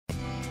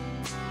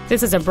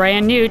This is a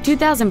brand new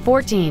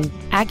 2014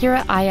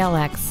 Acura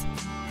ILX.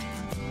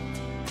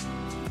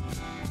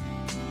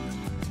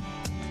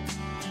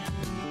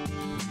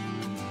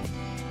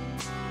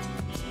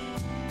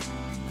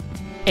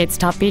 Its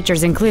top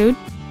features include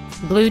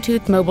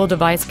Bluetooth mobile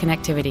device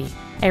connectivity,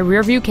 a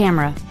rear-view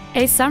camera,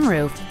 a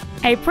sunroof,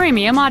 a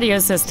premium audio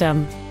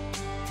system,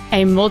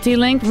 a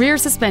multi-link rear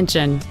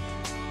suspension,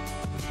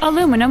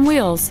 aluminum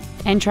wheels,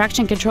 and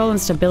traction control and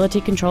stability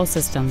control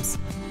systems.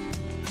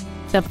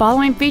 The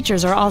following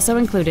features are also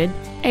included: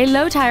 a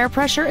low tire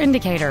pressure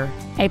indicator,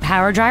 a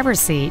power driver's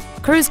seat,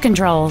 cruise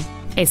control,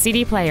 a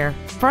CD player,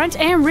 front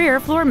and rear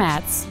floor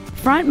mats,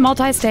 front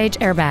multi-stage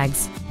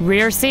airbags,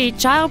 rear seat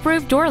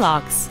child-proof door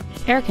locks,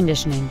 air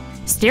conditioning,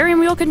 steering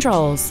wheel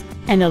controls,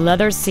 and the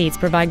leather seats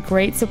provide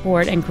great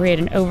support and create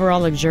an overall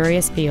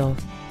luxurious feel.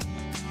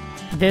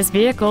 This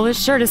vehicle is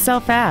sure to sell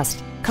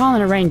fast. Call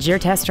and arrange your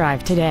test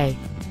drive today.